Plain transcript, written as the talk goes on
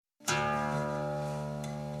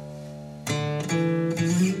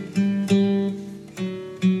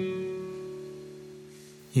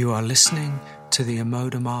are listening to the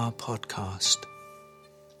Amodha podcast.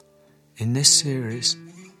 In this series,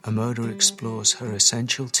 Amodha explores her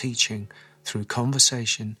essential teaching through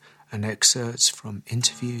conversation and excerpts from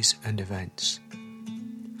interviews and events.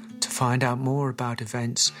 To find out more about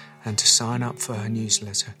events and to sign up for her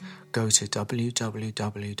newsletter, go to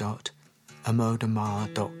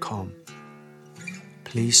www.amodhama.com.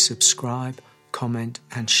 Please subscribe, comment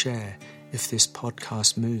and share if this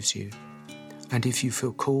podcast moves you. And if you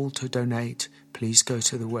feel called to donate, please go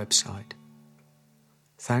to the website.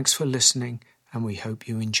 Thanks for listening, and we hope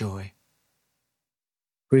you enjoy.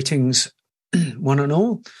 Greetings, one and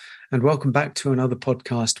all, and welcome back to another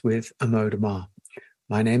podcast with Amodha Ma.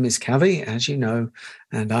 My name is Kavi, as you know,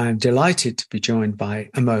 and I am delighted to be joined by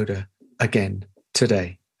Amodha again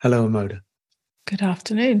today. Hello, Amodha. Good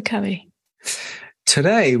afternoon, Kavi.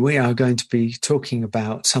 Today, we are going to be talking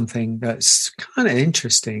about something that's kind of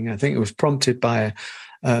interesting. I think it was prompted by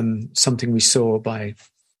something we saw by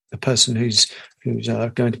a person who's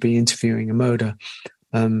going to be interviewing Amodha.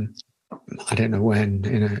 I don't know when,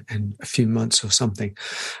 in a few months or something.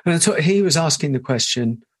 And I thought he was asking the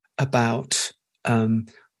question about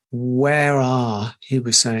where are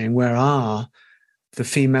the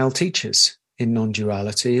female teachers in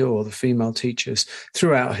non-duality, or the female teachers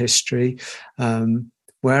throughout history?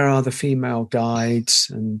 Where are the female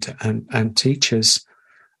guides and teachers?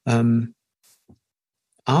 Are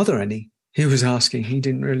there any? He was asking. He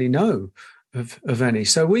didn't really know of any.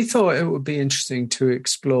 So we thought it would be interesting to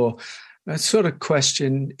explore a sort of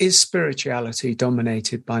question: is spirituality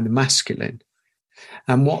dominated by the masculine,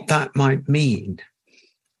 and what that might mean?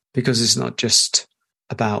 Because it's not just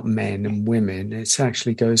about men and women. It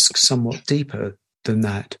actually goes somewhat deeper than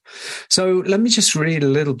that. So let me just read a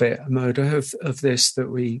little bit, Amodha, of this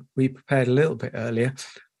that we prepared a little bit earlier.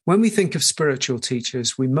 When we think of spiritual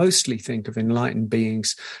teachers, we mostly think of enlightened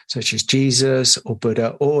beings such as Jesus or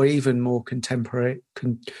Buddha, or even more contemporary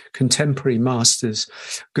masters,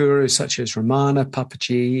 gurus such as Ramana,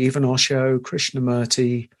 Papaji, even Osho,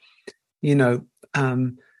 Krishnamurti,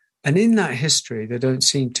 and in that history, there don't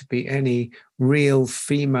seem to be any real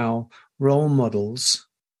female role models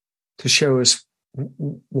to show us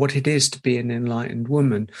what it is to be an enlightened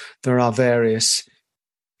woman. There are various,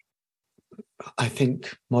 I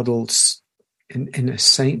think, models in a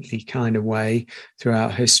saintly kind of way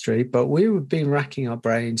throughout history, but we've been racking our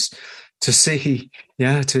brains to see,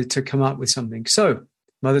 to come up with something. So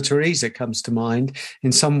Mother Teresa comes to mind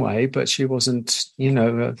in some way, but she wasn't,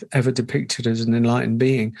 ever depicted as an enlightened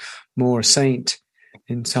being, more a saint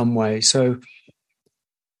in some way. So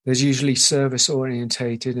there's usually service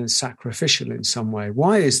orientated and sacrificial in some way.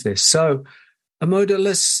 Why is this? So, Amodha,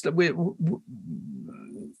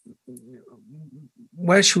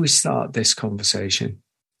 where should we start this conversation?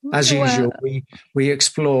 As usual, we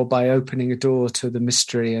explore by opening a door to the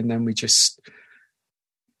mystery, and then we just,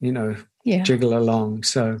 jiggle along.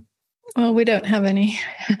 So, well, we don't have any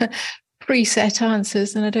preset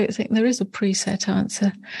answers, and I don't think there is a preset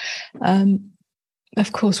answer.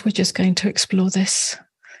 Of course, we're just going to explore this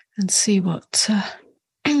and see what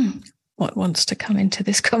wants to come into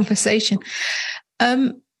this conversation.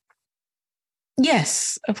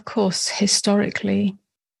 Yes, of course, historically,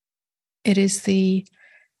 it is the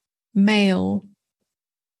male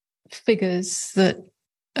figures that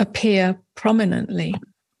appear prominently.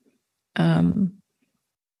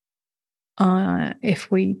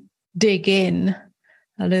 If we dig in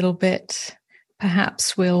a little bit,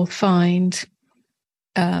 perhaps we'll find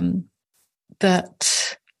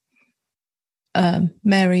that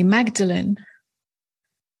Mary Magdalene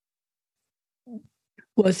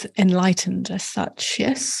was enlightened as such,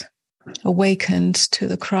 yes, awakened to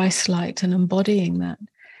the Christ light and embodying that.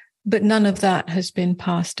 But none of that has been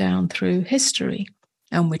passed down through history,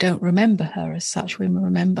 and we don't remember her as such. We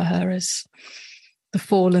remember her as the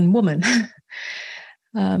fallen woman.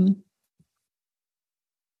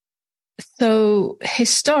 So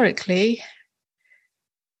historically,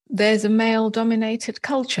 there's a male-dominated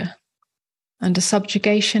culture and a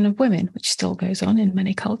subjugation of women, which still goes on in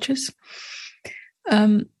many cultures.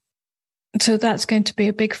 So that's going to be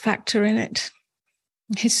a big factor in it.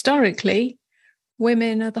 Historically,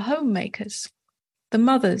 women are the homemakers, the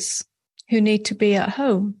mothers who need to be at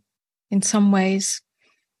home. In some ways,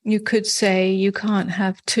 you could say you can't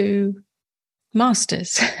have two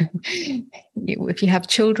masters. If you have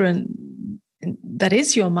children, that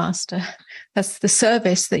is your master. That's the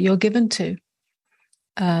service that you're given to.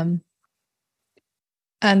 And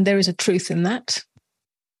there is a truth in that.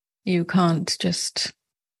 You can't just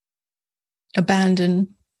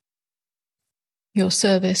abandon your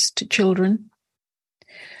service to children.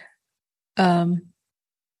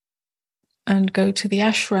 and go to the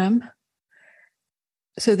ashram.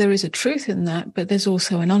 So there is a truth in that, but there's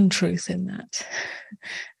also an untruth in that.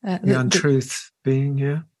 The untruth being,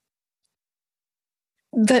 yeah?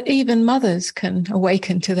 That even mothers can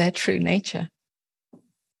awaken to their true nature.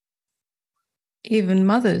 Even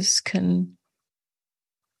mothers can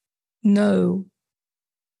know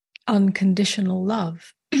unconditional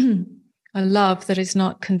love, a love that is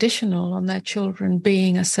not conditional on their children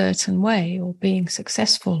being a certain way or being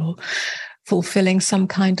successful or fulfilling some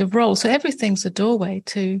kind of role. So everything's a doorway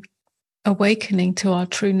to awakening to our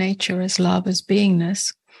true nature as love, as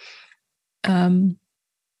beingness. And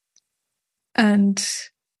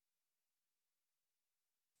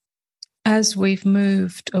as we've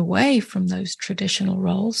moved away from those traditional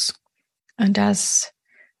roles, and as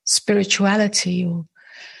spirituality, or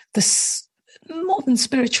more than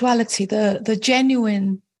spirituality, the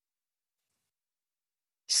genuine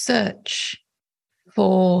search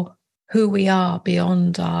for who we are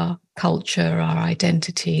beyond our culture, our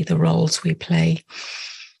identity, the roles we play,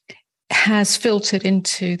 has filtered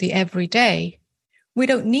into the everyday. We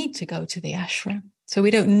don't need to go to the ashram. So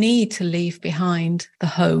we don't need to leave behind the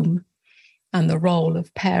home and the role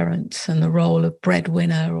of parent and the role of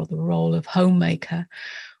breadwinner or the role of homemaker.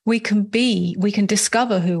 We can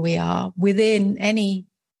discover who we are within any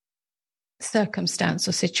circumstance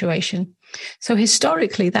or situation. So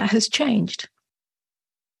historically, that has changed.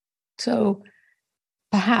 So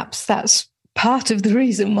perhaps that's part of the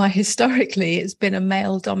reason why historically it's been a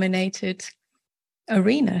male-dominated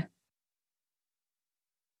arena.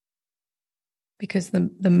 Because the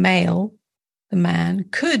male, the man,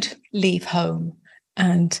 could leave home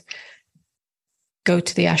and go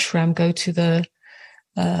to the ashram, go to the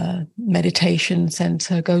meditation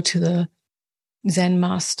center, go to the Zen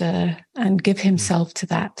master and give himself to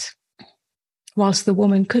that, whilst the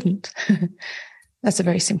woman couldn't. That's a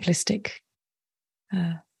very simplistic.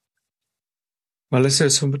 Well, this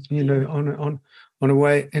is some, in a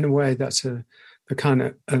way, that's a kind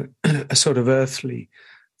of a sort of earthly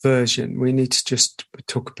version. We need to just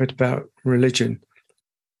talk a bit about religion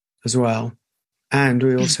as well, and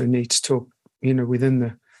we also need to talk, within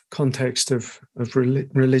the context of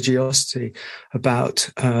religiosity, about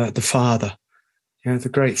the Father, the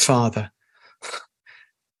Great Father,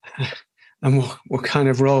 and what kind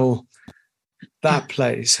of role that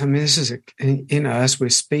plays. I mean, this is as we're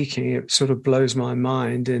speaking, it sort of blows my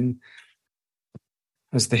mind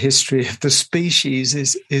as the history of the species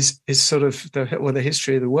is sort of the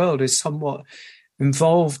history of the world is somewhat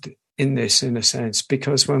involved in this, in a sense,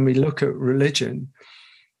 because when we look at religion,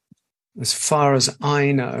 as far as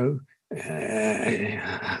I know,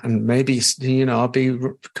 and maybe I'll be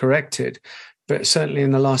corrected, but certainly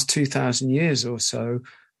in the last 2,000 years or so,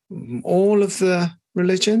 all of the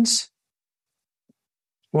religions,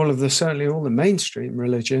 certainly all the mainstream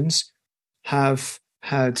religions, have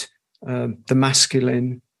had the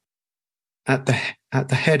masculine at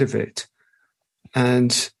the head of it,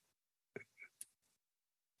 and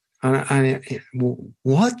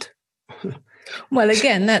what? Well,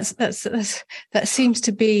 again, that seems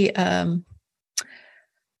to be a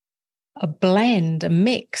blend, a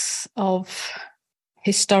mix of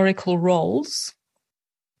historical roles,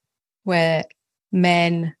 where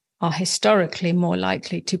men are historically more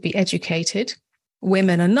likely to be educated.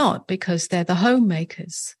 Women are not, because they're the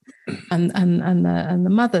homemakers and the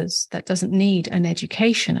mothers. That doesn't need an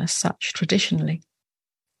education as such traditionally.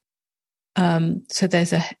 So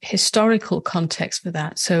there's a historical context for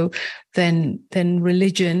that. So then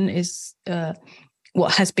religion is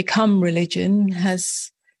what has become religion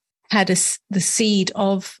has had the seed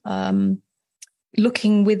of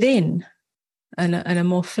looking within and a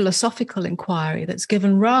more philosophical inquiry that's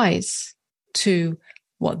given rise to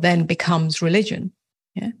what then becomes religion,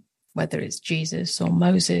 whether it's Jesus or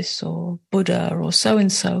Moses or Buddha or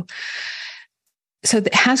so-and-so. So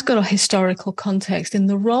it has got a historical context in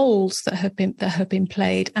the roles that have been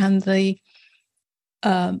played, and the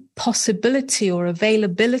possibility or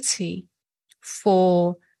availability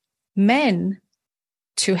for men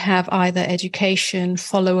to have either education,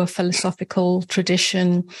 follow a philosophical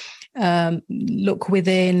tradition, look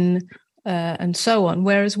within, and so on,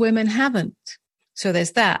 whereas women haven't. So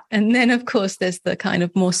there's that. And then, of course, there's the kind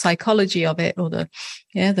of more psychology of it, or the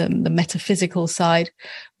metaphysical side,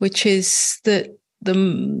 which is that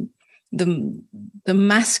the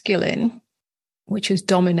masculine, which has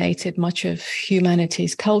dominated much of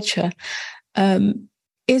humanity's culture,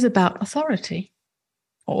 is about authority,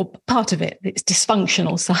 or part of it, its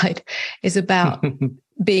dysfunctional side, is about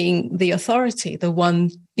being the authority, the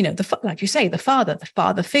one, like you say, the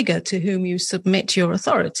father figure to whom you submit your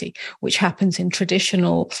authority, which happens in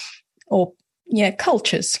traditional or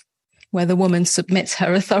cultures where the woman submits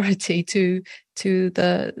her authority to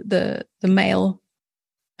the male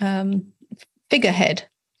figurehead,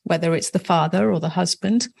 whether it's the father or the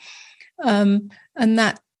husband, and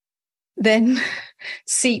that then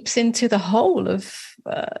seeps into the whole of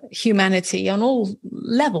humanity on all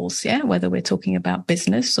levels, whether we're talking about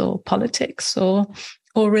business or politics or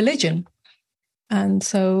religion. And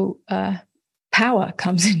so power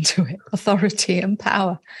comes into it, authority and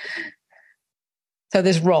power. So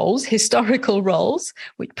there's roles, historical roles,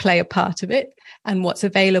 which play a part of it, and what's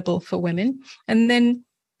available for women. And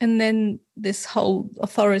then this whole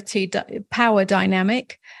authority power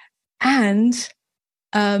dynamic, and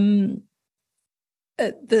the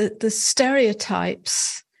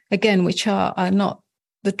stereotypes, again, which are not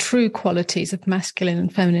the true qualities of masculine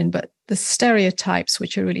and feminine, but the stereotypes,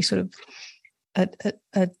 which are really sort of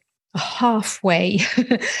a halfway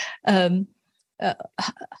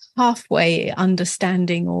halfway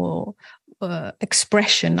understanding or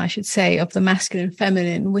expression, I should say, of the masculine and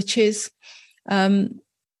feminine, which is, the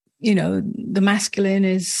masculine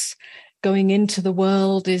is going into the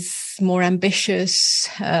world, is more ambitious,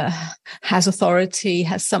 has authority,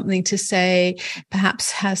 has something to say,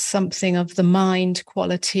 perhaps has something of the mind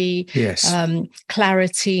quality, yes,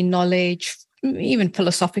 clarity, knowledge, even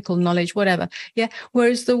philosophical knowledge, whatever. Yeah.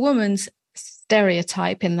 Whereas the woman's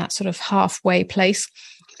stereotype in that sort of halfway place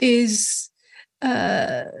is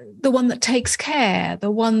the one that takes care,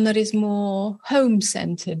 the one that is more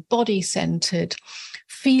home-centered, body-centered,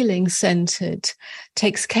 feeling-centered,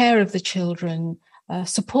 takes care of the children,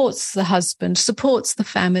 supports the husband, supports the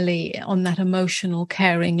family on that emotional,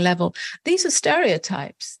 caring level. These are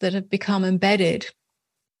stereotypes that have become embedded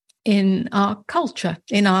in our culture,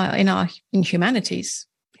 in humanity's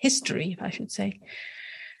history, I should say.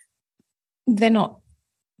 They're not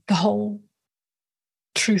the whole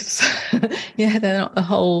truth. They're not the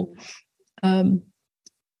whole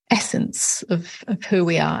essence of who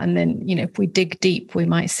we are. And then, if we dig deep, we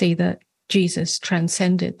might see that Jesus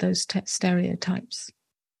transcended those stereotypes,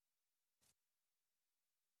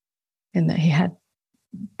 and that he had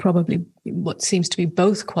probably what seems to be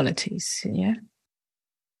both qualities. Yeah.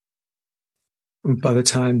 By the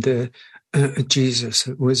time Jesus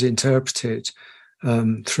was interpreted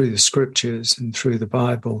through the scriptures and through the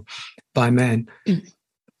Bible by men,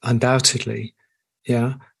 undoubtedly,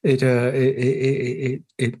 it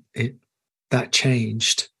that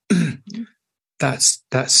changed.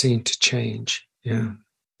 that seemed to change,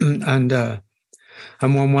 and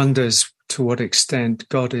one wonders to what extent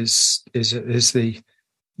God is the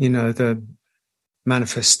the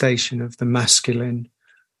manifestation of the masculine.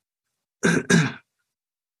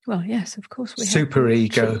 Well, yes, of course, we super have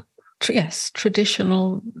ego.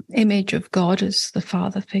 Traditional image of God as the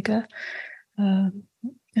father figure, the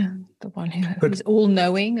one who's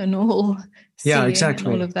all-knowing and all seeing, exactly,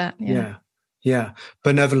 and all of that.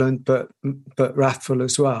 Benevolent, but wrathful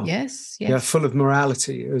as well. Yes. Full of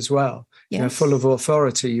morality as well. Yes. Full of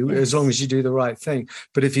authority, as long as you do the right thing.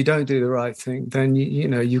 But if you don't do the right thing, then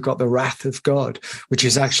you've got the wrath of God, which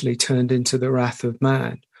is actually turned into the wrath of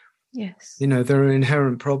man. Yes. There are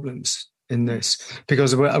inherent problems in this,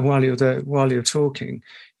 because while you're talking,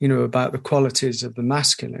 about the qualities of the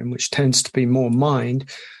masculine, which tends to be more mind,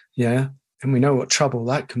 and we know what trouble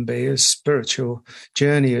that can be as spiritual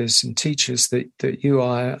journeyers and teachers that you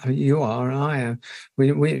are and I am.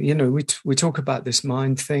 We talk about this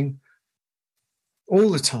mind thing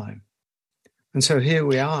all the time. And so here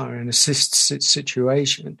we are in a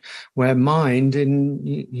situation where mind,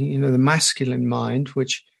 in the masculine mind,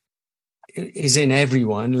 which is in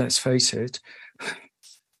everyone, let's face it,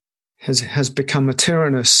 has become a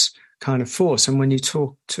tyrannous kind of force. And when you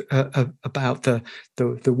talk about the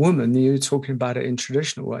woman, you're talking about it in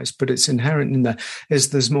traditional ways, but it's inherent in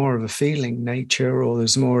there's more of a feeling nature, or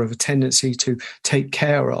there's more of a tendency to take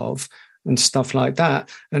care of and stuff like that.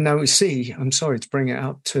 And now we see, I'm sorry to bring it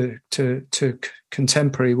up to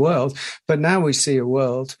contemporary world, but now we see a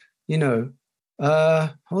world,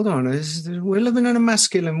 hold on, we're living in a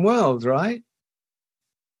masculine world, right?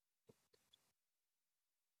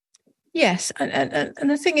 Yes, and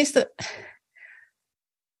the thing is that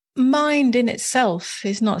mind in itself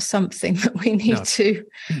is not something that we need to,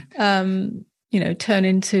 turn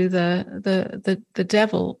into the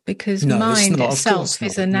devil, because mind itself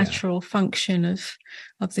is a natural function of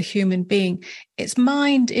the human being. It's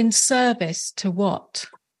mind in service to what?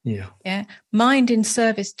 Yeah. Mind in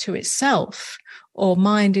service to itself, or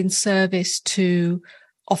mind in service to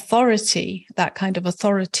authority, that kind of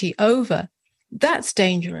authority over. That's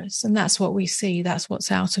dangerous, and that's what we see. That's what's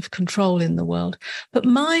out of control in the world. But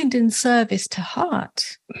mind in service to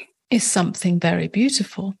heart, is something very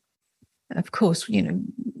beautiful. Of course,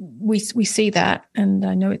 we see that, and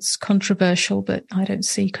I know it's controversial, but I don't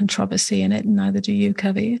see controversy in it, and neither do you,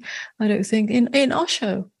 Kavi. I don't think in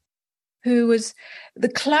Osho, who was the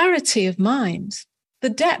clarity of mind, the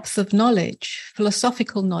depth of knowledge,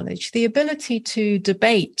 philosophical knowledge, the ability to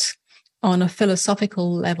debate on a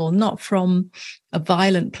philosophical level, not from a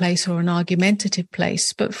violent place or an argumentative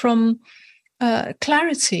place, but from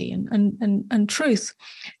clarity and truth.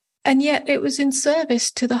 And yet it was in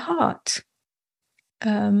service to the heart.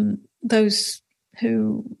 Those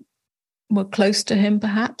who were close to him,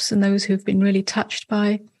 perhaps, and those who've been really touched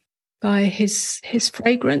by his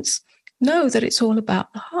fragrance, know that it's all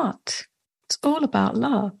about the heart. It's all about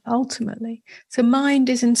love, ultimately. So mind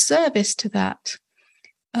is in service to that.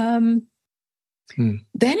 Then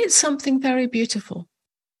it's something very beautiful.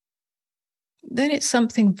 Then it's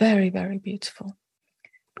something very, very beautiful.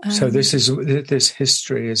 So this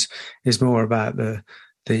history is more about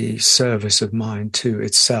the service of mind to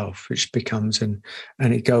itself, which becomes an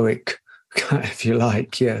egoic, if you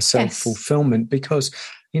like, self-fulfillment. Because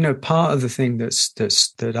part of the thing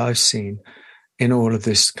that I've seen in all of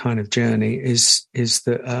this kind of journey is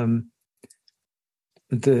that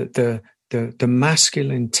the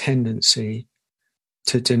masculine tendency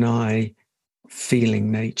to deny feeling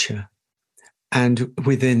nature, and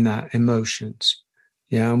within that, emotions.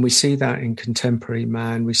 Yeah, and we see that in contemporary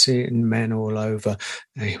man. We see it in men all over.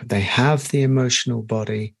 They have the emotional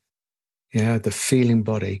body, the feeling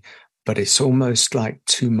body, but it's almost like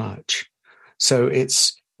too much. So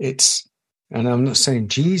it's, and I'm not saying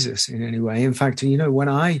Jesus in any way. In fact, when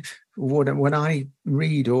I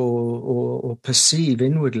read or perceive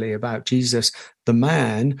inwardly about Jesus, the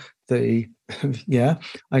man, I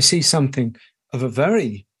see something of a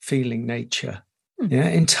very feeling nature. Yeah,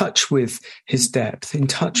 in touch with his depth, in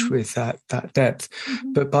touch with that depth.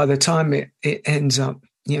 But by the time it ends up,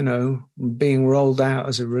 being rolled out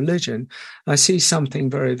as a religion, I see something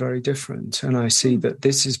very, very different. And I see that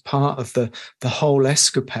this is part of the whole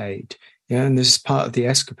escapade. Yeah, and this is part of the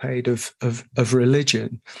escapade of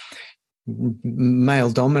religion,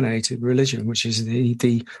 male-dominated religion, which is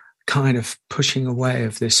the kind of pushing away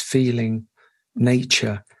of this feeling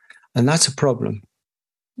nature. And that's a problem.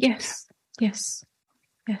 Yes.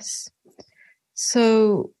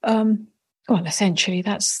 So, essentially,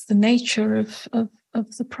 that's the nature of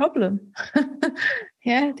the problem.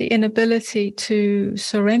 The inability to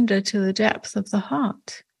surrender to the depth of the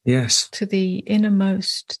heart. Yes. To the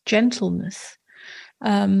innermost gentleness.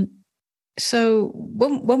 So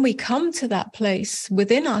when we come to that place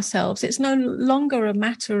within ourselves, it's no longer a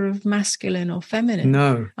matter of masculine or feminine.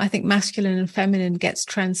 No. I think masculine and feminine gets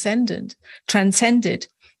transcended.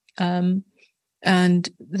 And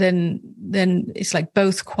then it's like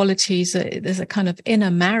both qualities. There's a kind of inner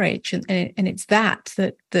marriage, and it's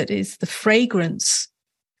that is the fragrance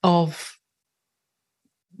of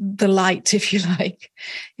the light, if you like.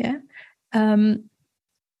 I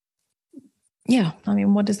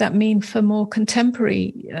mean, what does that mean for more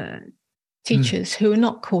contemporary teachers who are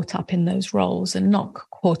not caught up in those roles and not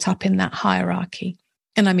caught up in that hierarchy?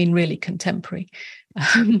 And I mean really contemporary.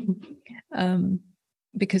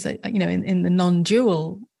 Because, in the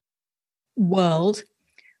non-dual world,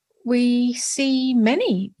 we see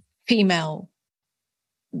many female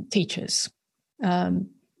teachers, not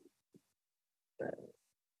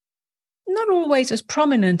always as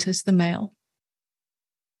prominent as the male.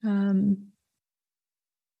 And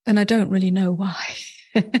I don't really know why.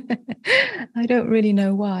 I don't really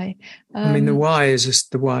know why. I mean, the why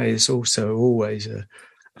is also always a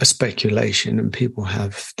speculation, and people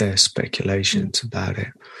have their speculations about it,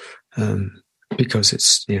 because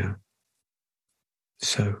it's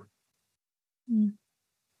so.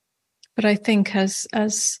 But I think as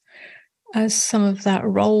some of that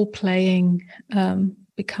role playing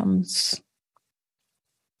becomes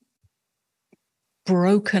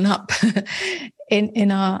broken up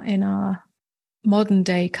in our modern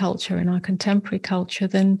day culture, in our contemporary culture,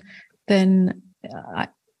 then I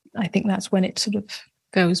think that's when it sort of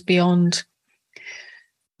goes beyond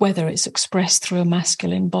whether it's expressed through a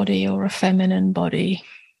masculine body or a feminine body.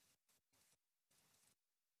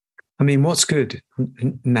 I mean, what's good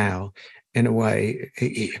now, in a way,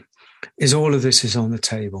 is all of this is on the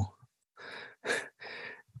table.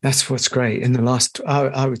 That's what's great.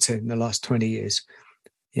 I would say in the last 20 years,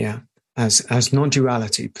 as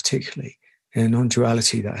non-duality, particularly,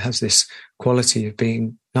 non-duality that has this quality of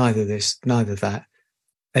being neither this, neither that,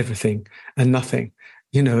 everything and nothing,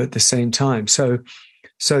 at the same time. So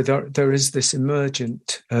there is this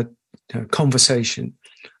emergent conversation,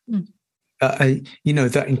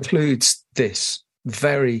 that includes this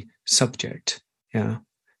very subject, yeah,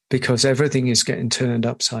 because everything is getting turned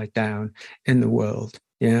upside down in the world,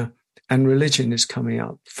 yeah. And religion is coming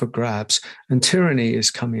up for grabs, and tyranny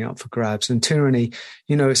is coming up for grabs. And tyranny,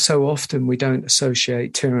 so often we don't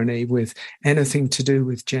associate tyranny with anything to do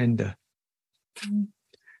with gender.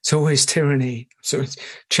 It's always tyranny. So it's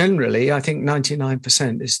generally, I think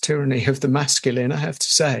 99% is tyranny of the masculine, I have to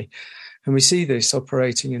say. And we see this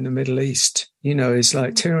operating in the Middle East, it's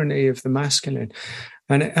like tyranny of the masculine.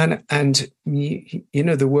 And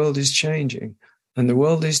the world is changing. And the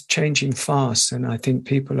world is changing fast. And I think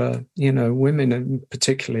people are, women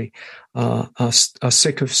particularly are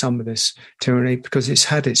sick of some of this tyranny because it's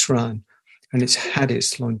had its run and it's had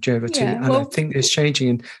its longevity. Yeah, and I think it's changing.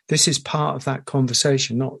 And this is part of that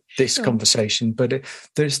conversation, not this conversation, but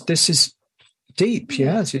this is deep.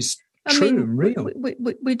 Yes, it's true and real.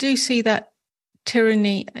 We do see that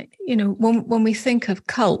tyranny, when we think of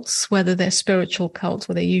cults, whether they're spiritual cults,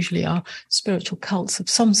 or they usually are spiritual cults of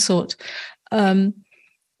some sort, where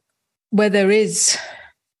there is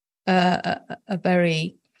a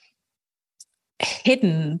very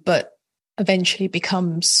hidden but eventually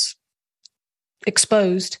becomes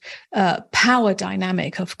exposed power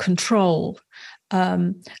dynamic of control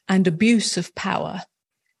and abuse of power.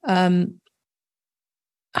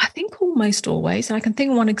 I think almost always, and I can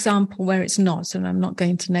think of one example where it's not, and I'm not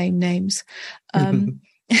going to name names,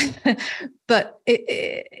 but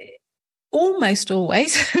it almost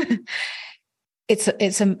always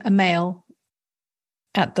it's a male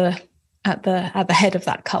at the head of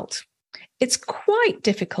that cult. It's quite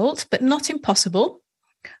difficult, but not impossible,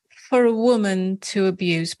 for a woman to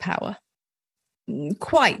abuse power.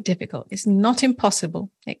 Quite difficult. It's not impossible.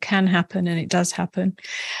 It can happen, and it does happen.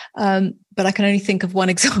 But I can only think of one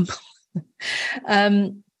example.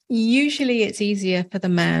 Usually it's easier for the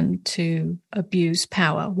man to abuse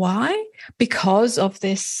power. Why? Because of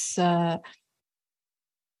this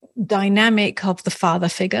dynamic of the father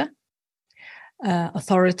figure.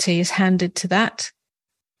 Authority is handed to that.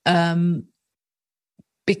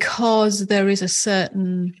 Because there is a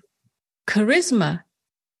certain charisma.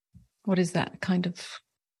 What is that kind of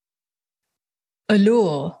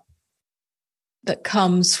allure that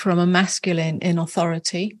comes from a masculine in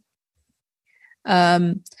authority?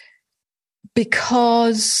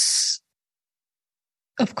 Because,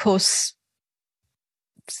 of course,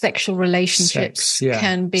 sexual relationships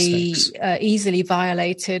can be easily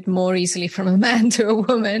violated, more easily from a man to a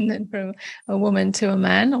woman than from a woman to a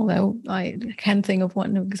man, although I can think of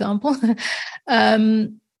one example.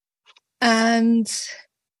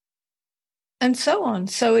 And so on.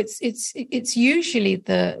 So it's usually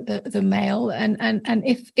the male, and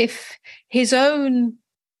if his own,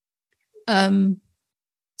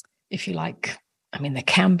 if you like, I mean, there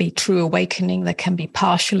can be true awakening, there can be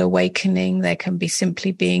partial awakening, there can be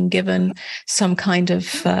simply being given some kind of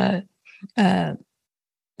sort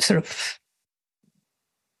of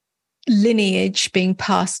lineage being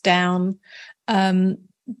passed down,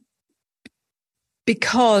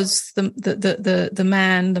 because the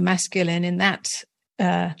man, the masculine in that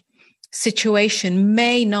situation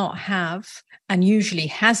may not have, and usually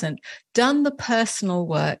hasn't, done the personal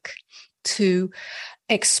work to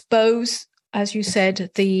expose, as you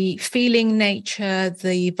said, the feeling nature,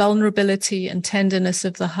 the vulnerability and tenderness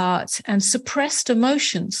of the heart, and suppressed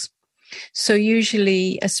emotions. So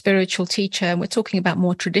usually a spiritual teacher, and we're talking about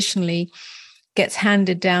more traditionally, gets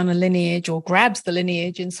handed down a lineage or grabs the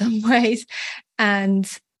lineage in some ways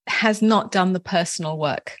and has not done the personal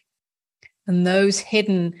work. And those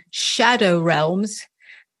hidden shadow realms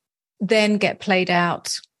then get played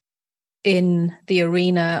out in the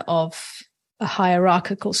arena of a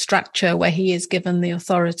hierarchical structure where he is given the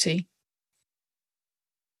authority.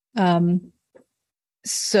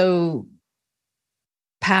 So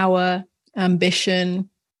power, ambition,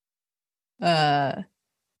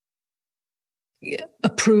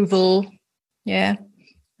 approval,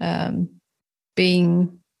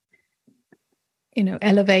 being,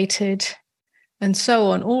 elevated, and so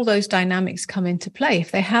on. All those dynamics come into play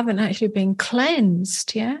if they haven't actually been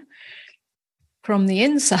cleansed, from the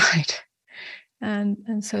inside.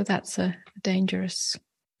 And so that's a dangerous.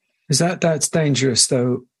 That's dangerous,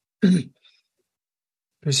 though.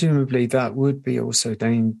 Presumably that would be also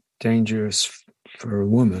dangerous for a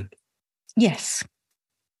woman. Yes,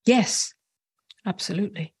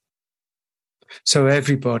 absolutely. So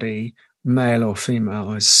everybody, male or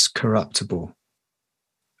female, is corruptible,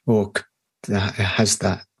 or has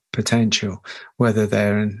that potential, whether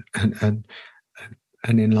they're an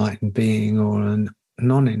enlightened being or a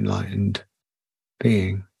non-enlightened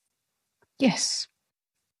being. Yes.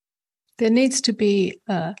 There needs to be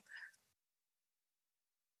a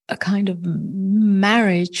a kind of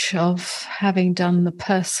marriage of having done the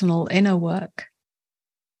personal inner work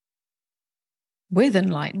with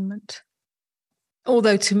enlightenment.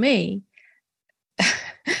 Although to me,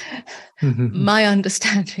 my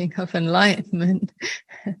understanding of enlightenment,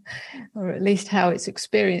 or at least how it's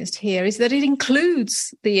experienced here, is that it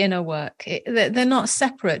includes the inner work. They're not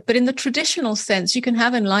separate. But in the traditional sense, you can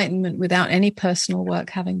have enlightenment without any personal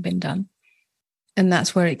work having been done. And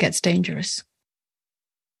that's where it gets dangerous.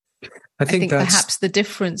 I think perhaps the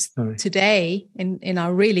difference today in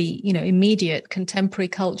our really, immediate contemporary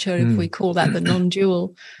culture, if we call that the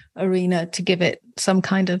non-dual arena, to give it some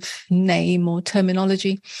kind of name or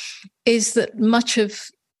terminology, is that most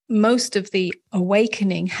of the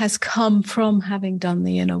awakening has come from having done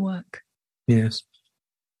the inner work. Yes.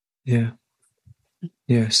 Yeah.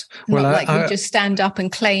 Yes. Not we just stand up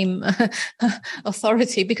and claim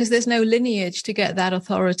authority, because there's no lineage to get that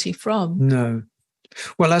authority from. No.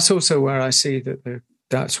 Well, that's also where I see that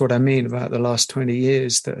that's what I mean about the last 20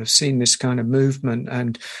 years that have seen this kind of movement.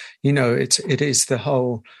 And, it is the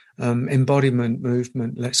whole embodiment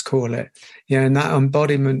movement, let's call it. Yeah. And that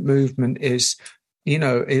embodiment movement is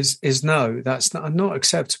no, that's not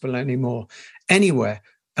acceptable anymore anywhere,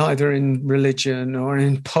 either in religion or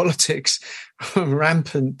in politics,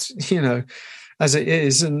 rampant, as it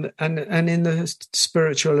is, and in the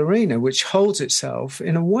spiritual arena, which holds itself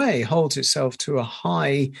to a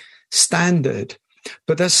high standard.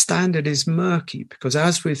 But that standard is murky, because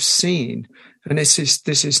as we've seen, and this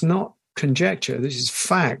is not conjecture, this is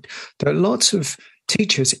fact, that lots of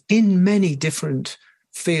teachers in many different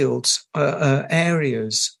fields,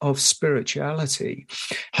 areas of spirituality,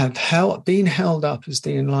 have been held up as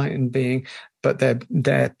the enlightened being, but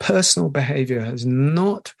their personal behavior has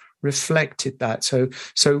not reflected that. So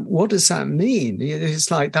what does that mean?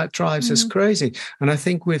 It's like that drives us crazy. And I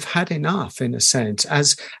think we've had enough, in a sense,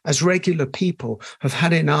 as regular people have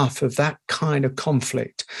had enough of that kind of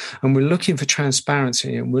conflict. And we're looking for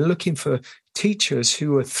transparency, and we're looking for teachers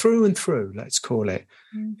who are through and through, let's call it,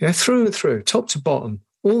 through and through, top to bottom,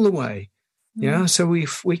 all the way. So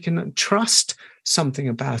we can trust something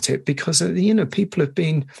about it, because people have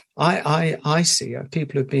been, I see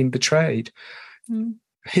people have been betrayed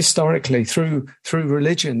historically through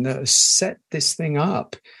religion that has set this thing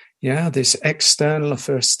up. This external,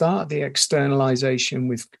 for a start, the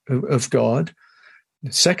externalization of God.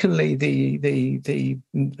 Secondly, the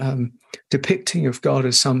depicting of God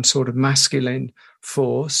as some sort of masculine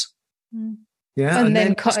force. And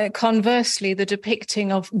then conversely, the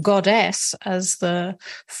depicting of goddess as the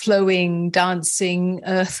flowing, dancing,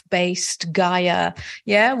 earth-based Gaia.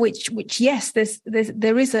 Which yes,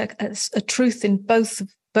 there is a truth in both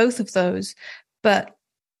of those, but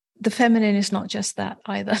the feminine is not just that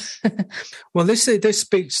either. Well, this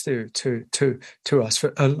speaks to us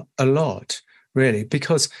for a lot, really,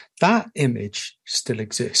 because that image still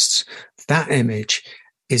exists. That image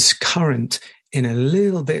is current in a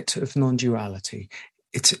little bit of non-duality.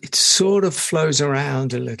 It sort of flows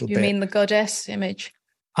around a little bit. You mean the goddess image?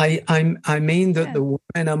 I mean that the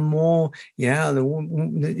women are more, exactly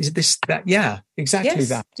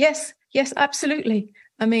that. Yes, absolutely.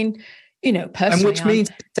 I mean, personally. And which means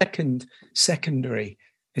secondary,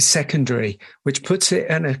 which puts it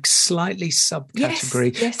in a slightly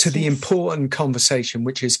subcategory to the important conversation,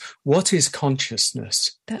 which is, what is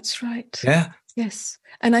consciousness? That's right. Yeah. Yes.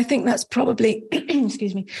 And I think that's probably,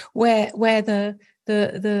 excuse me, where the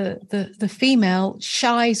female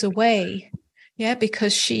shies away. Yeah,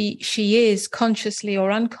 because she is consciously or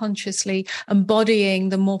unconsciously embodying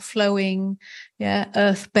the more flowing,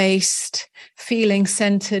 earth-based,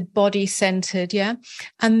 feeling-centered, body-centered,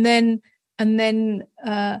 and then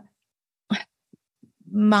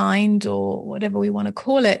mind, or whatever we want to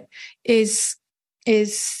call it, is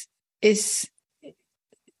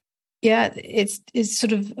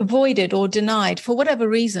sort of avoided or denied for whatever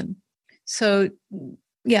reason. So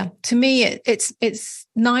to me, it's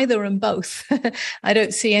neither and both. I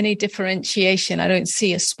don't see any differentiation. I don't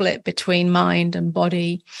see a split between mind and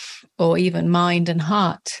body, or even mind and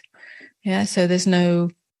heart. So there's no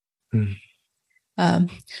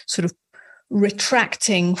sort of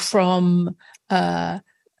retracting from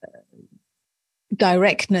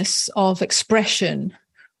directness of expression,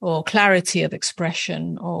 or clarity of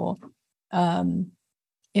expression, or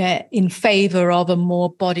in favor of a more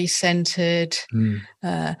body-centered,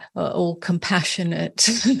 all compassionate,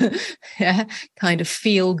 kind of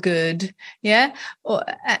feel good,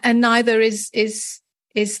 and neither is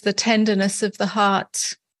the tenderness of the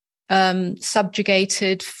heart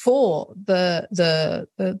subjugated for the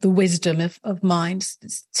wisdom of mind.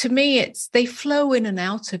 To me, they flow in and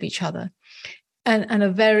out of each other. and are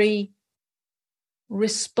very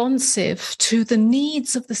responsive to the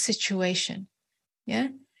needs of the situation. Yeah.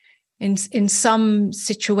 In some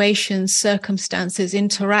situations, circumstances,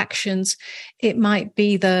 interactions, it might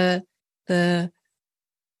be the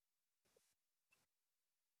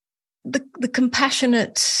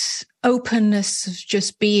compassionate openness of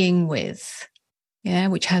just being with,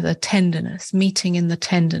 which has a tenderness, meeting in the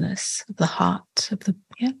tenderness of the heart, of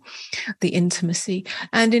the intimacy.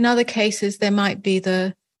 And in other cases, there might be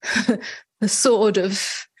the the sword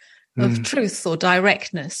of truth or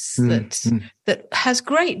directness that has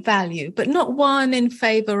great value, but not one in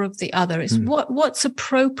favor of the other. It's what's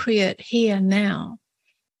appropriate here now.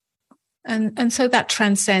 And so that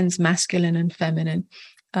transcends masculine and feminine.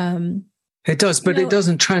 It does, but it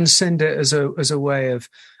doesn't transcend it as a way of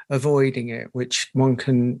avoiding it, which one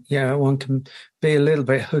can be a little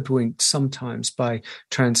bit hoodwinked sometimes by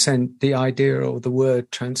transcend the idea or the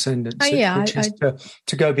word transcendence, which is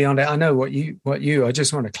to go beyond it. I know what you. I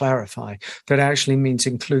just want to clarify that actually means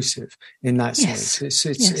inclusive in that sense.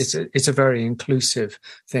 It's a very inclusive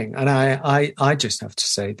thing, and I just have to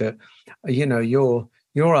say that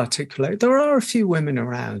you're articulate. There are a few women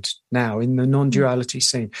around now in the non-duality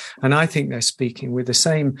scene, and I think they're speaking with the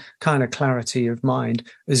same kind of clarity of mind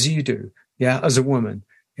as you do, as a woman.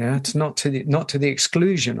 It's not to the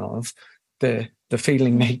exclusion of the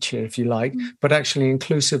feeling nature, if you like, but actually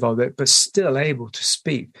inclusive of it, but still able to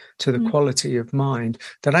speak to the quality of mind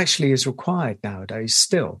that actually is required nowadays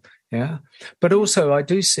still. Yeah. But also I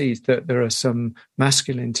do see that there are some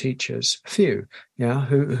masculine teachers, a few,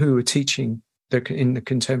 who are teaching in the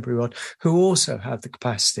contemporary world, who also have the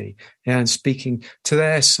capacity and speaking to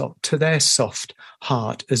their soft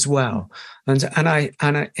heart as well. And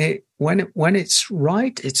when it's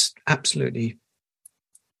right, it's absolutely,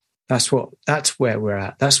 that's where we're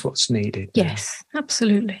at. That's what's needed. Yes,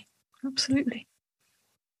 absolutely.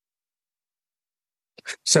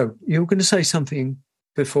 So you were going to say something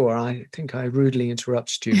before. I think I rudely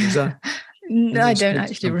interrupted you. Was that? No, I don't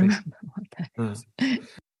actually remember what that is.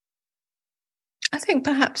 I think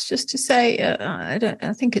perhaps just to say, I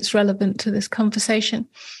think it's relevant to this conversation,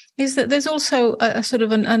 is that there's also a sort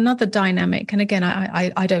of another dynamic. And again,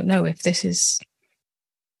 I don't know if this is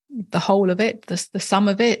the whole of it, the sum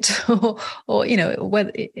of it, or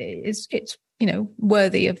whether it's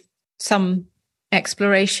worthy of some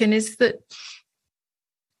exploration. Is that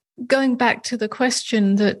going back to the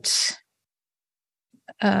question that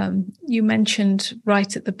you mentioned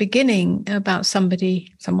right at the beginning about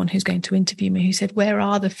someone who's going to interview me who said, where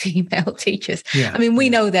are the female teachers? I mean, we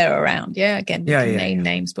know they're around. Again, we can name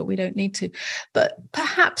names, but we don't need to. But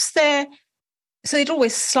perhaps so it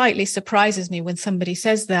always slightly surprises me when somebody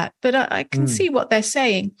says that, but I can see what they're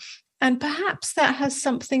saying. And perhaps that has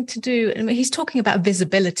something to do, I mean, he's talking about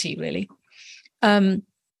visibility, really.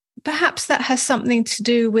 Perhaps that has something to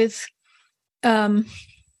do with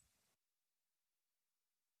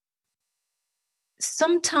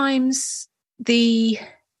sometimes there's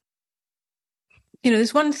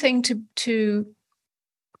one thing to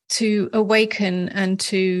awaken and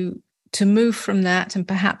to move from that, and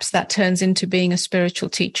perhaps that turns into being a spiritual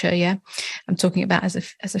teacher. I'm talking about as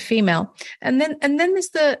a female, and then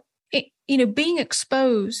there's being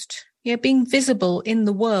exposed, being visible in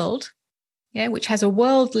the world, which has a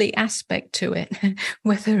worldly aspect to it,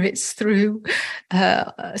 whether it's through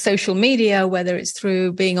social media, whether it's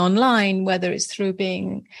through being online, whether it's through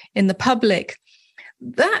being in the public.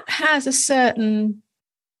 That has a certain,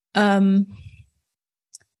 what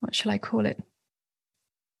shall I call it?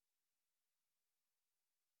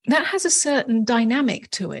 That has a certain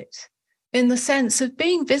dynamic to it, in the sense of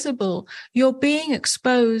being visible. You're being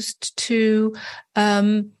exposed to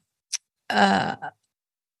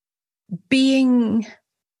being,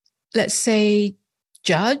 let's say,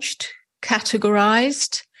 judged,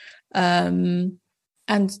 categorized, and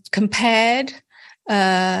compared,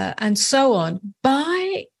 and so on,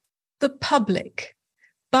 by the public,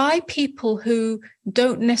 by people who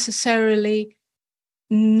don't necessarily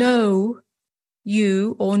know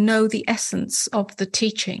you or know the essence of the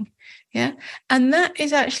teaching. And that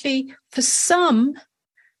is actually, for some,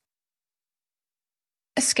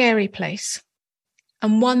 a scary place,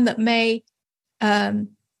 and one that may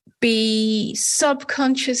be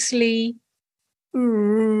subconsciously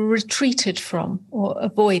retreated from or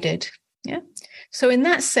avoided. So in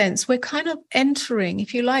that sense, we're kind of entering,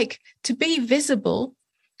 if you like, to be visible,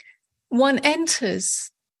 one enters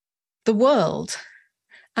the world.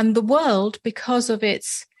 And the world, because of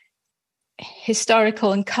its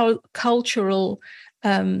historical and cultural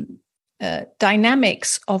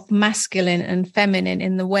dynamics of masculine and feminine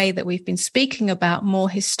in the way that we've been speaking about more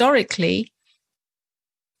historically,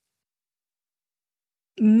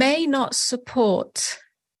 may not support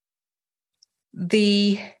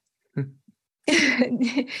the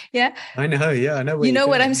yeah, I know. Yeah, I know. You know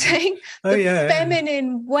what I'm saying? Oh, the yeah.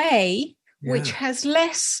 feminine way, which has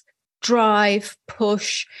less drive,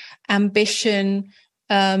 push, ambition,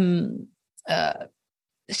 strength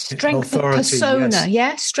of persona.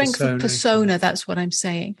 Yes. Strength of persona. That's what I'm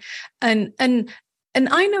saying. And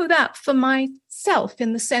I know that for myself,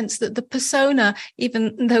 in the sense that the persona,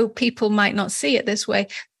 even though people might not see it this way,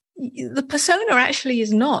 the persona actually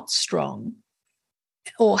is not strong,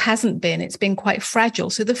 or hasn't been. It's been quite fragile.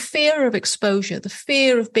 So the fear of exposure, the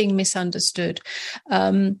fear of being misunderstood,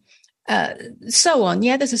 so on.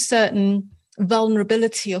 Yeah, there's a certain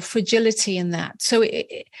vulnerability or fragility in that. So,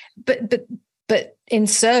 but in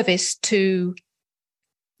service to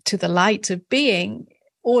the light of being,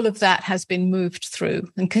 all of that has been moved through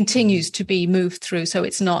and continues to be moved through. So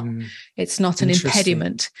it's not an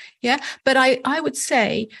impediment. Yeah, but I would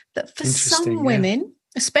say that for some women,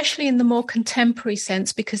 especially in the more contemporary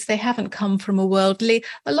sense, because they haven't come from a worldly,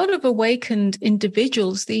 a lot of awakened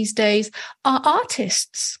individuals these days are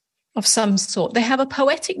artists of some sort. They have a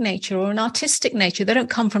poetic nature or an artistic nature. They don't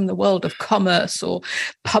come from the world of commerce or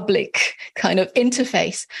public kind of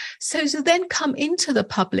interface. So to then come into the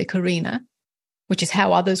public arena, which is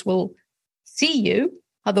how others will see you,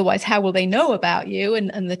 otherwise how will they know about you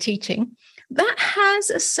and the teaching, that has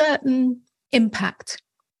a certain impact.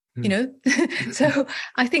 You know, so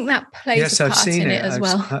I think that plays a part in it as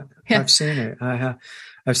well. I've seen it.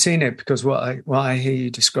 I've seen it, because what I hear you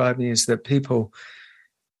describing is that people,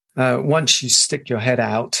 once you stick your head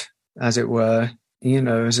out, as it were, you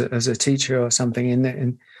know, as a teacher or something,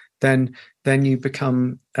 and then you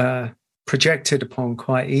become projected upon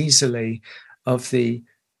quite easily of the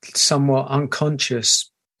somewhat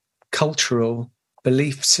unconscious cultural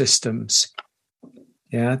belief systems.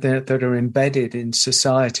 Yeah, that are embedded in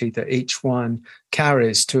society, that each one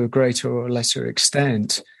carries to a greater or lesser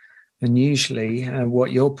extent. And usually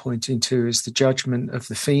what you're pointing to is the judgment of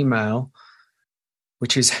the female,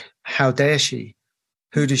 which is, how dare she?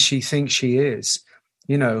 Who does she think she is?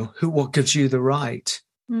 You know, what gives you the right?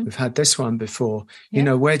 We've had this one before. Yeah. You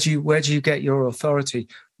know, where do you get your authority?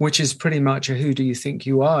 Which is pretty much a who do you think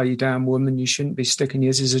you are, you damn woman, you shouldn't be sticking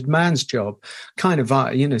yours as a man's job. Kind of,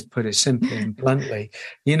 you know, to put it simply and bluntly.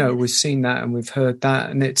 You know, we've seen that and we've heard that.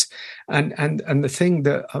 And it's and the thing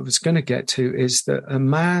that I was going to get to is that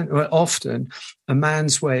often a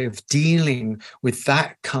man's way of dealing with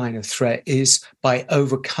that kind of threat is by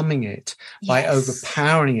overcoming it, by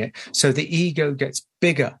overpowering it. So the ego gets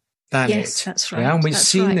bigger than it. That's right. Yeah? And we've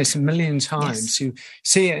seen this a million times. You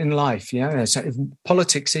see it in life. Yeah, so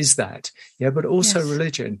politics is that. Yeah, but also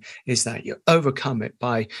religion is that. You overcome it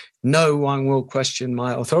by no one will question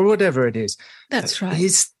my authority, or whatever it is. That's right.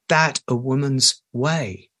 Is that a woman's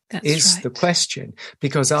way? Is the question.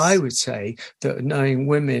 Because I would say that knowing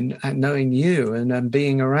women and knowing you and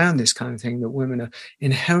being around this kind of thing, that women are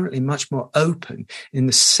inherently much more open in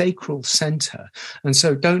the sacral center, and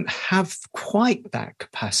so don't have quite that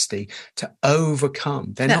capacity to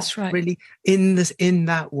overcome. They're not really in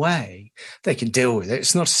that way. They can deal with it.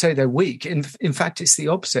 It's not to say they're weak. In fact, it's the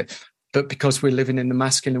opposite. But because we're living in the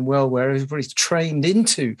masculine world where everybody's trained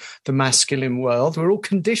into the masculine world, we're all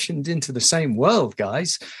conditioned into the same world,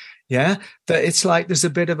 guys. Yeah, that it's like there's a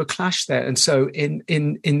bit of a clash there. And so in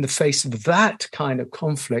the face of that kind of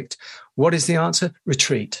conflict, what is the answer?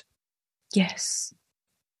 Retreat. Yes,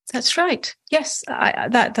 that's right. Yes, I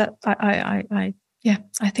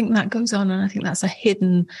think that goes on, and I think that's a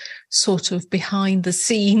hidden sort of behind the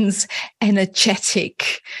scenes,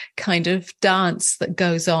 energetic kind of dance that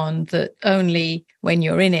goes on, that only when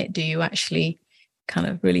you're in it do you actually kind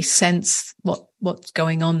of really sense what's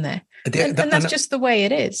going on there. And that's just the way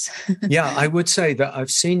it is. Yeah, I would say that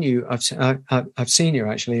I've seen you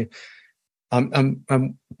actually.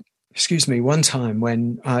 Excuse me, one time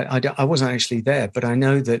when I wasn't actually there, but I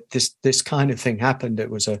know that this kind of thing happened. It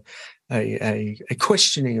was a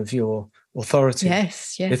questioning of your authority,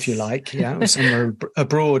 yes, if you like. Yeah, it was somewhere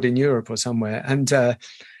abroad in Europe or somewhere. And I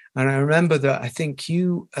remember that I think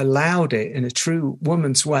you allowed it in a true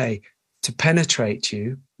woman's way to penetrate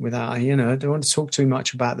you without, I don't want to talk too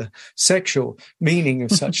much about the sexual meaning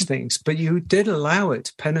of such things, but you did allow it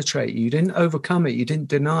to penetrate you. You didn't overcome it. You didn't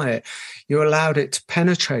deny it. You allowed it to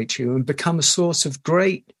penetrate you and become a source of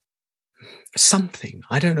great something.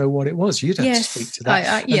 I don't know what it was. You'd have to speak to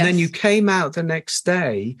that. And then you came out the next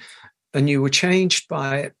day and you were changed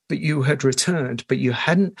by it, but you had returned, but you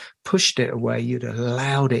hadn't pushed it away. You'd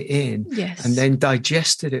allowed it in and then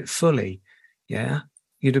digested it fully. Yeah.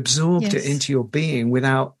 You'd absorbed it into your being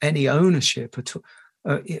without any ownership at all.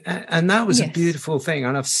 And that was a beautiful thing.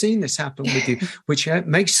 And I've seen this happen with you, which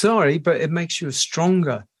makes but it makes you a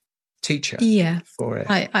stronger teacher for it.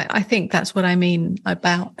 I think that's what I mean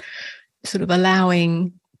about sort of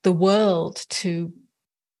allowing the world to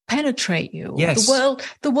penetrate you, or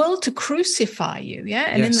the world to crucify you. Yeah.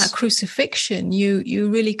 And in that crucifixion, you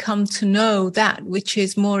really come to know that which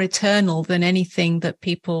is more eternal than anything that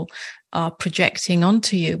people are projecting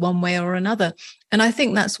onto you one way or another. And I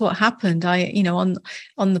think that's what happened. On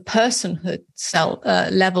the personhood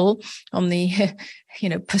level, on the,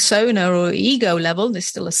 persona or ego level, there's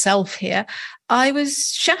still a self here. I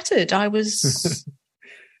was shattered. I was,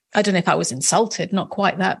 I don't know if I was insulted, not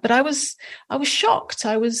quite that, but I was shocked.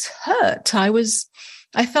 I was hurt.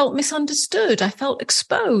 I felt misunderstood. I felt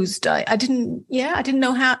exposed. I didn't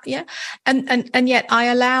know how. Yeah. And yet I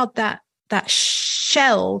allowed that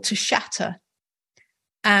shell to shatter,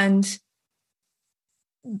 and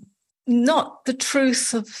not the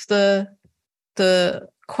truth of the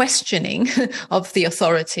questioning of the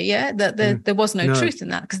authority. Yeah. That there was no truth in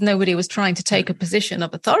that, because nobody was trying to take a position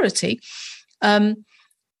of authority.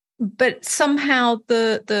 But somehow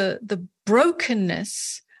the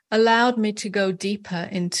brokenness allowed me to go deeper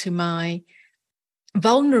into my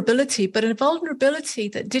vulnerability, but a vulnerability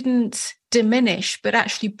that didn't diminish, but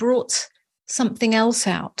actually brought something else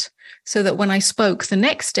out, so that when I spoke the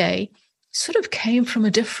next day, sort of came from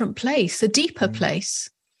a different place, a deeper place.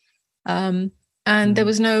 And there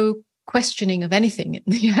was no questioning of anything.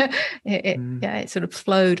 It sort of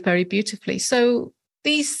flowed very beautifully. So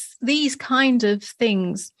these kind of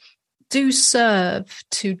things do serve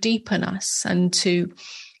to deepen us and to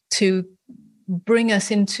bring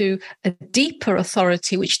us into a deeper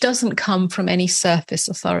authority, which doesn't come from any surface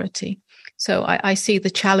authority. So I see the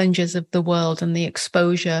challenges of the world and the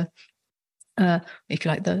exposure, if you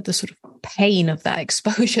like, the sort of pain of that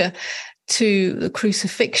exposure to the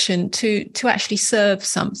crucifixion to actually serve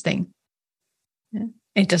something. Yeah.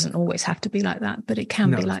 It doesn't always have to be like that, but it can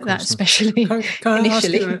be like that, especially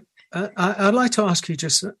initially. I'd like to ask you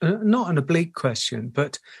just not an oblique question,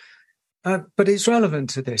 but it's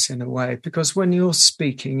relevant to this in a way, because when you're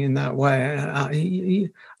speaking in that way,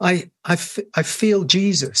 I feel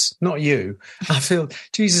Jesus, not you. I feel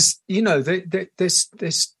Jesus.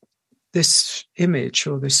 This image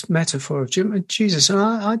or this metaphor of Jesus, and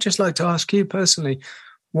I'd just like to ask you personally,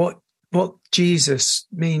 what Jesus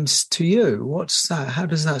means to you. What's that? How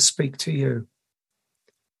does that speak to you?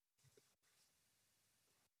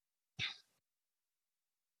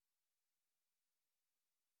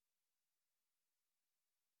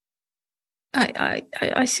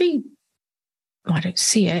 I see. I don't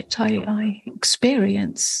see it. I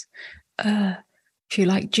experience, if you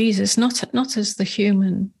like, Jesus not as the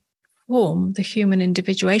human form, the human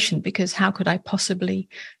individuation, because how could I possibly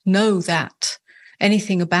know that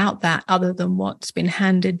anything about that other than what's been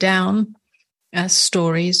handed down as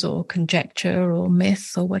stories or conjecture or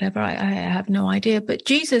myth or whatever? I have no idea. But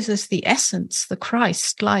Jesus as the essence, the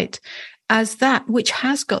Christ light, as that which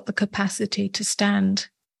has got the capacity to stand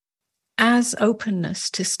as openness,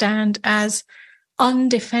 to stand as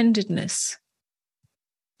undefendedness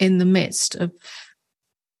in the midst of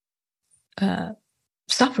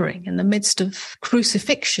suffering, in the midst of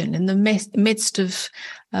crucifixion, in the midst of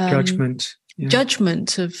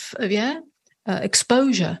judgment of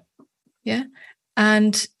exposure,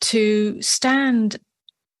 and to stand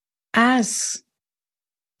as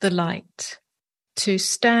the light, to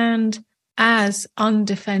stand as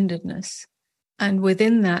undefendedness. And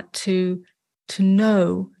within that, to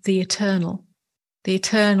know the eternal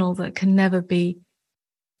that can never be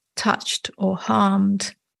touched or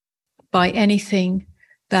harmed by anything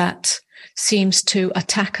that seems to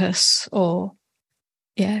attack us or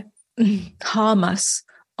harm us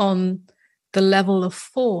on the level of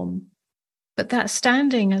form. But that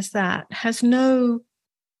standing as that has no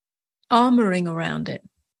armoring around it.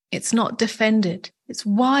 It's not defended. It's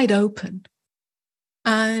wide open.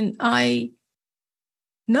 And I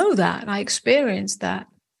know that. I experienced that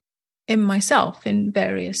in myself in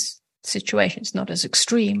various situations, not as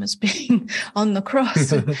extreme as being on the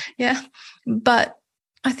cross. But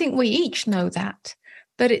I think we each know that.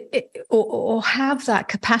 But or have that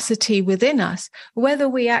capacity within us, whether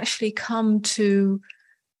we actually come to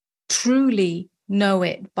truly know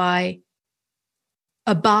it by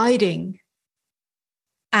abiding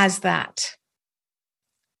as that,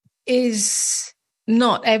 is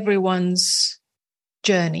not everyone's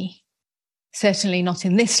journey. Certainly not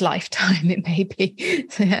in this lifetime. It may be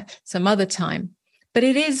some other time, but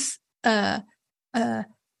it is an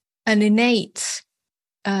innate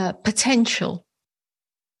potential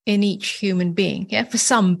in each human being. Yeah, for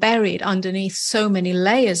some buried underneath so many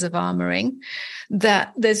layers of armoring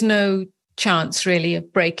that there's no chance really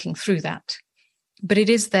of breaking through that. But it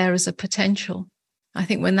is there as a potential. I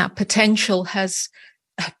think when that potential has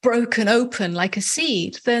broken open like a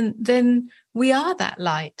seed, then we are that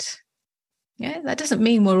light. Yeah, that doesn't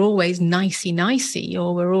mean we're always nicey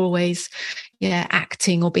or we're always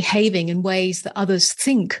acting or behaving in ways that others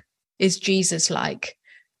think is Jesus-like.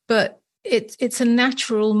 But it's a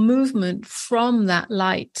natural movement from that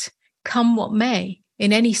light, come what may,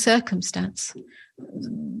 in any circumstance.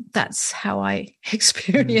 That's how I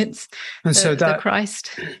experience the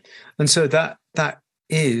Christ. And so that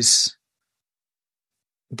is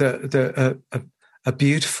a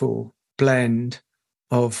beautiful blend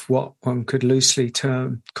of what one could loosely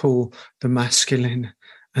call the masculine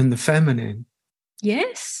and the feminine.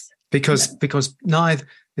 Yes. Because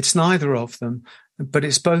it's neither of them, but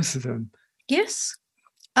it's both of them. Yes.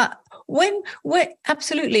 When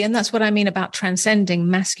absolutely, and that's what I mean about transcending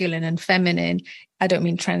masculine and feminine. I don't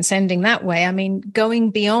mean transcending that way. I mean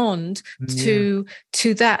going beyond to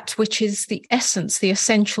that which is the essence, the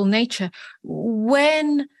essential nature.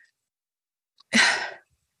 When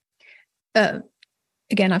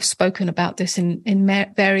again, I've spoken about this in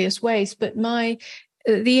various ways, but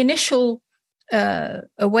the initial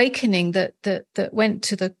awakening that went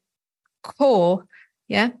to the core,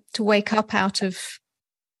 to wake up out of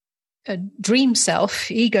a dream self,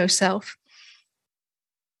 ego self,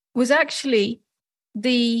 was actually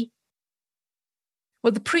the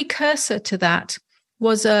precursor to that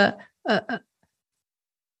was a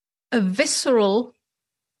visceral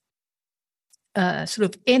sort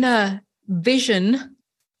of inner vision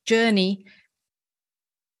journey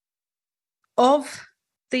of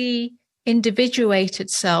the individuated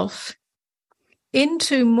self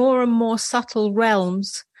into more and more subtle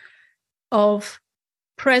realms of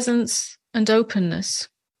presence and openness.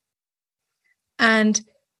 And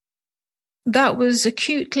that was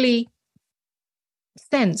acutely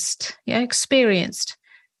sensed, experienced,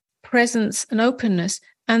 presence and openness.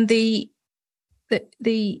 And the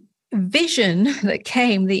vision that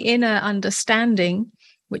came, the inner understanding,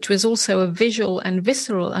 which was also a visual and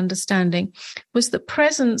visceral understanding, was that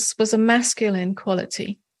presence was a masculine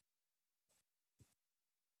quality.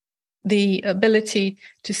 The ability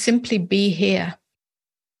to simply be here.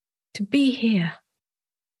 To be here.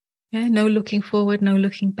 No looking forward, no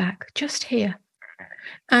looking back, just here.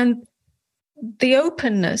 And the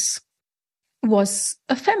openness was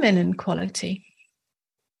a feminine quality.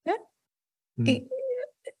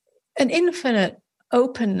 An infinite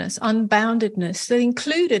openness, unboundedness that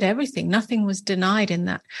included everything. Nothing was denied in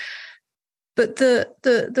that. But the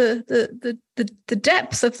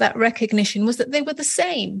depth of that recognition was that they were the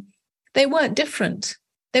same. They weren't different.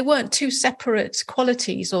 They weren't two separate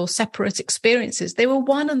qualities or separate experiences. They were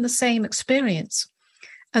one and the same experience.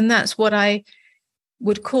 And that's what I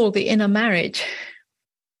would call the inner marriage.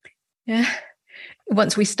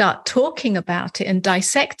 Once we start talking about it and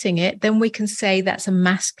dissecting it, then we can say that's a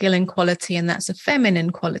masculine quality and that's a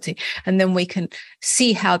feminine quality. And then we can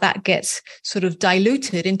see how that gets sort of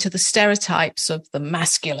diluted into the stereotypes of the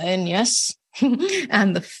masculine, yes,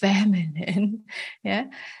 and the feminine,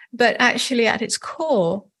 But actually at its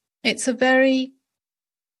core, it's a very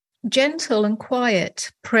gentle and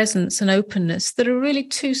quiet presence and openness that are really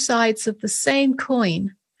two sides of the same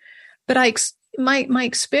coin. But my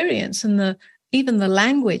experience and even the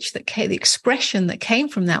language that came, the expression that came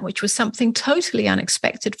from that, which was something totally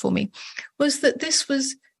unexpected for me, was that this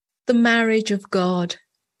was the marriage of God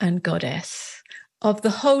and Goddess, of the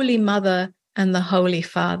Holy Mother and the Holy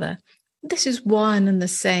Father. This is one and the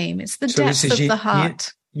same. It's the depth of the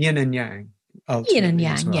heart. Yin and yang. Yin and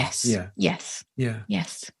yang, well. yes. Yeah. Yes. Yeah.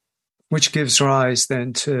 Yes. Which gives rise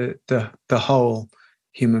then to the whole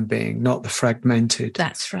human being, not the fragmented.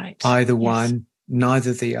 That's right. Either one,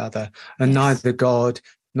 neither the other, and neither God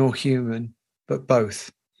nor human, but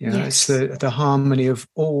both. It's the harmony of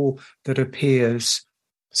all that appears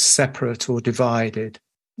separate or divided.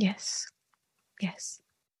 Yes. Yes.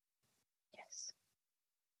 Yes.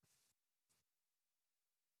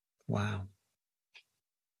 Wow.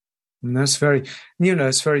 And that's very,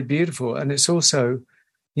 it's very beautiful. And it's also,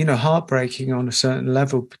 heartbreaking on a certain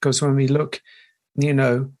level, because when we look,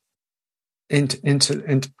 into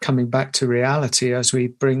coming back to reality, as we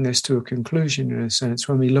bring this to a conclusion, in a sense,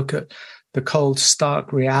 when we look at the cold,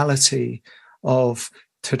 stark reality of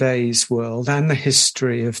today's world and the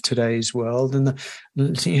history of today's world, and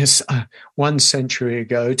 1 century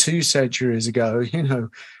ago, 2 centuries ago,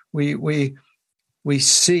 we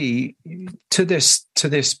see to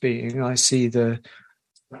this being, I see the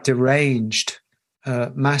deranged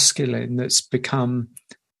masculine that's become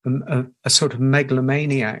a sort of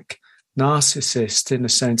megalomaniac narcissist, in a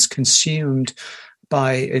sense, consumed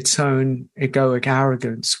by its own egoic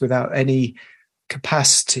arrogance without any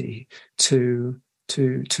capacity to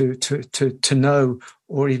know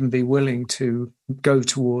or even be willing to go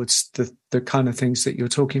towards the kind of things that you're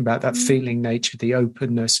talking about, that feeling nature, the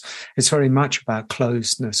openness. It's very much about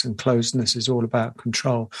closedness, and closedness is all about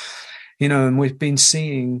control. And we've been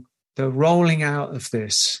seeing the rolling out of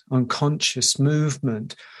this unconscious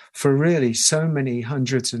movement for really so many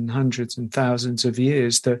hundreds and thousands of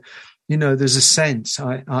years that, there's a sense,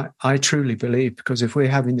 I truly believe, because if we're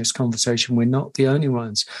having this conversation, we're not the only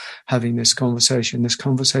ones having this conversation. This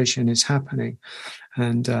conversation is happening.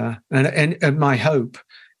 And my hope,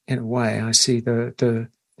 in a way, I see the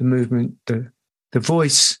movement, the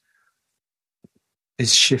voice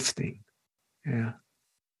is shifting. Yeah.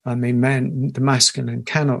 I mean, the masculine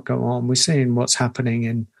cannot go on. We're seeing what's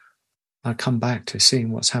happening I come back to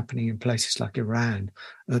seeing what's happening in places like Iran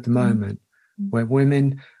at the moment, where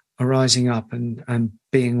women are rising up and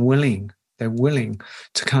being willing. They're willing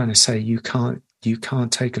to kind of say, you can't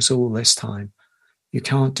take us all this time. You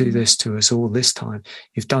can't do this to us all this time.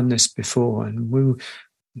 You've done this before. And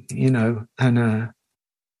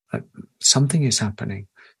something is happening.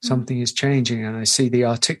 Something is changing. And I see the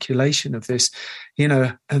articulation of this,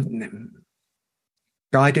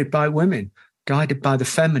 guided by women, guided by the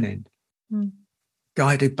feminine.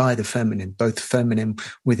 Guided by the feminine, both feminine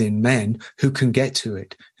within men who can get to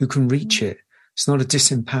it, who can reach it. It's not a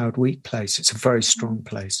disempowered, weak place. It's a very strong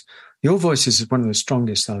place. Your voice is one of the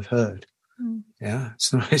strongest I've heard. Yeah,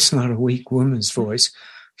 it's not a weak woman's voice.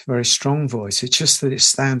 It's a very strong voice. It's just that it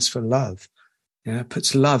stands for love. Yeah, it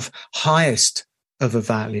puts love highest of a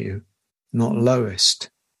value, not lowest.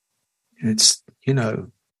 It's, and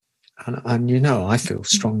I feel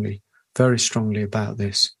strongly, very strongly about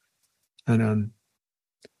this. And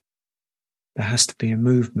there has to be a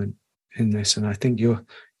movement in this, and I think you're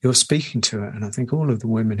speaking to it. And I think all of the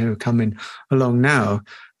women who are coming along now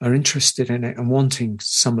are interested in it and wanting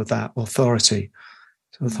some of that authority.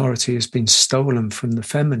 So authority has been stolen from the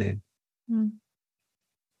feminine.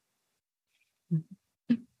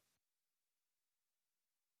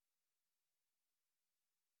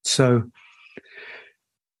 So,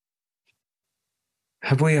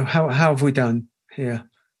 how have we done here?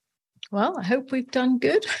 Well, I hope we've done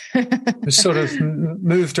good. We've sort of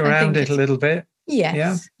moved around it a little bit.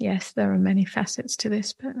 Yes, yes, there are many facets to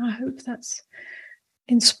this, but I hope that's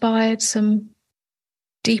inspired some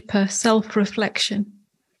deeper self-reflection.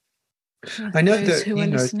 I know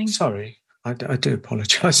that, sorry, I do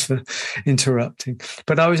apologize for interrupting,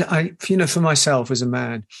 but for myself as a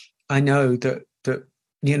man, I know that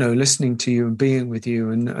listening to you and being with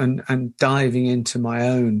you and diving into my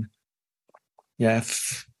own,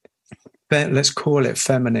 let's call it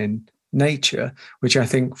feminine nature, which I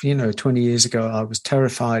think, 20 years ago, I was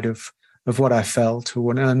terrified of what I felt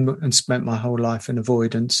and spent my whole life in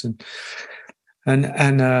avoidance. And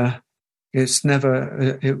it's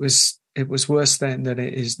never, it was worse then than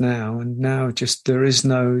it is now. And now just, there is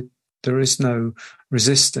no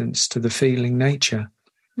resistance to the feeling nature.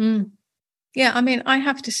 Yeah. I mean, I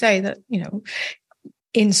have to say that,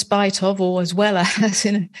 in spite of, or as well as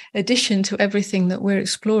in addition to everything that we're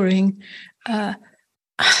exploring, I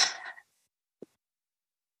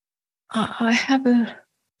have a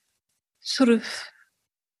sort of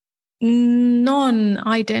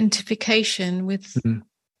non-identification with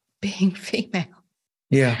being female.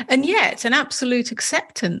 Yeah. And yet an absolute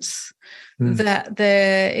acceptance that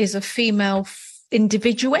there is a female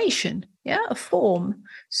individuation, a form.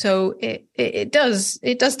 So it does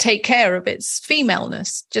take care of its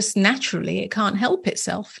femaleness just naturally. It can't help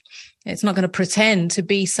itself. It's not going to pretend to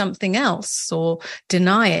be something else or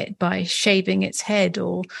deny it by shaving its head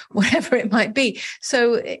or whatever it might be.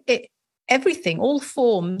 So everything, all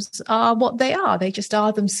forms are what they are. They just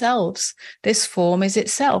are themselves. This form is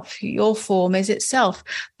itself. Your form is itself.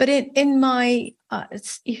 But in my,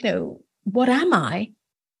 what am I?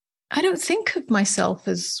 I don't think of myself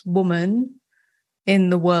as woman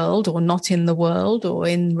in the world or not in the world, or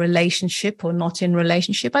in relationship or not in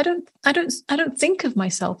relationship. I don't think of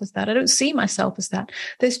myself as that. I don't see myself as that.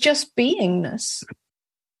 There's just beingness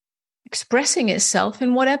expressing itself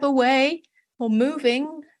in whatever way, or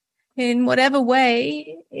moving in whatever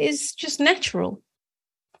way is just natural.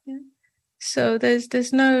 Yeah. So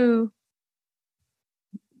there's no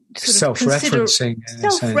self-referencing.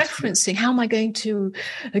 How am I going to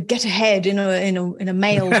get ahead in a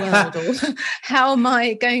male world, or how am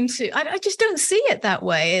I going to? I just don't see it that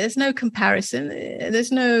way. There's no comparison.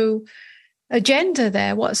 There's no agenda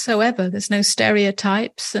there whatsoever. There's no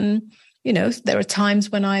stereotypes. And, there are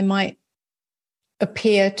times when I might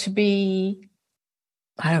appear to be,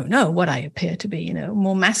 I don't know what I appear to be,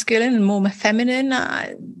 more masculine and more feminine.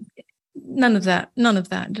 None of that.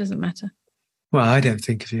 It doesn't matter. Well, I don't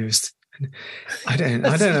think of you as, I don't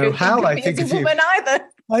know how I think of you. Either.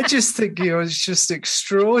 I just think you're just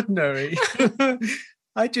extraordinary.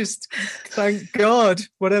 I just thank God,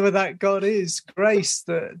 whatever that God is, grace,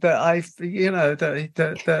 that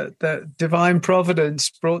divine providence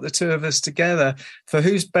brought the two of us together. For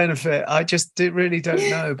whose benefit, I just really don't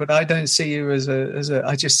know. But I don't see you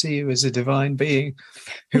I just see you as a divine being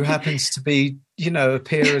who happens to be,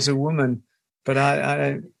 appear as a woman. But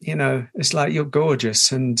I don't, it's like you're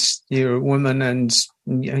gorgeous and you're a woman, and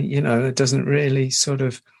it doesn't really sort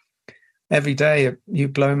of. Every day you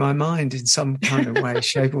blow my mind in some kind of way,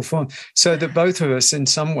 shape or form. So that both of us in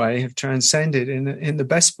some way have transcended in the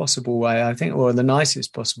best possible way, I think, or the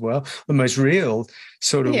nicest possible way, the most real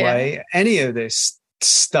sort of way, any of this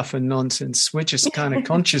stuff and nonsense. We're just kind of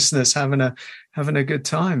consciousness having a good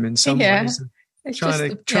time in some ways. It's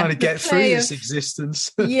trying to get through this existence.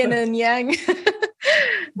 Yin and yang.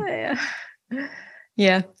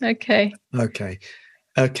 Yeah. Okay.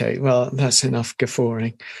 Okay, well, that's enough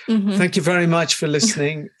guffawing. Mm-hmm. Thank you very much for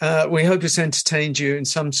listening. We hope it's entertained you in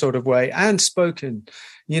some sort of way and spoken,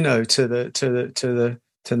 to the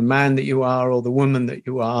man that you are or the woman that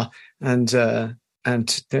you are, and the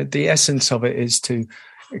essence of it is to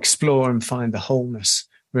explore and find the wholeness,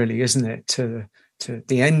 really, isn't it? To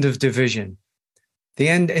the end of division,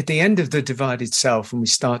 at the end of the divided self, and we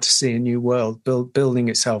start to see a new world building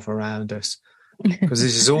itself around us. Because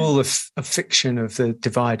this is all a fiction of the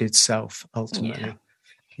divided self, ultimately.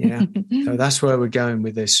 Yeah. So that's where we're going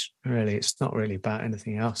with this, really. It's not really about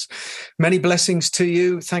anything else. Many blessings to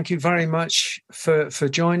you. Thank you very much for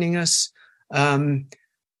joining us.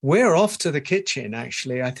 We're off to the kitchen,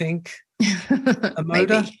 actually, I think.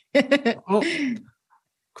 Amoda?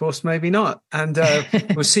 Of course, maybe not. And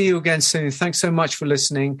we'll see you again soon. Thanks so much for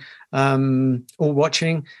listening or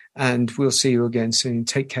watching. And we'll see you again soon.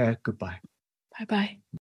 Take care. Goodbye. Bye-bye.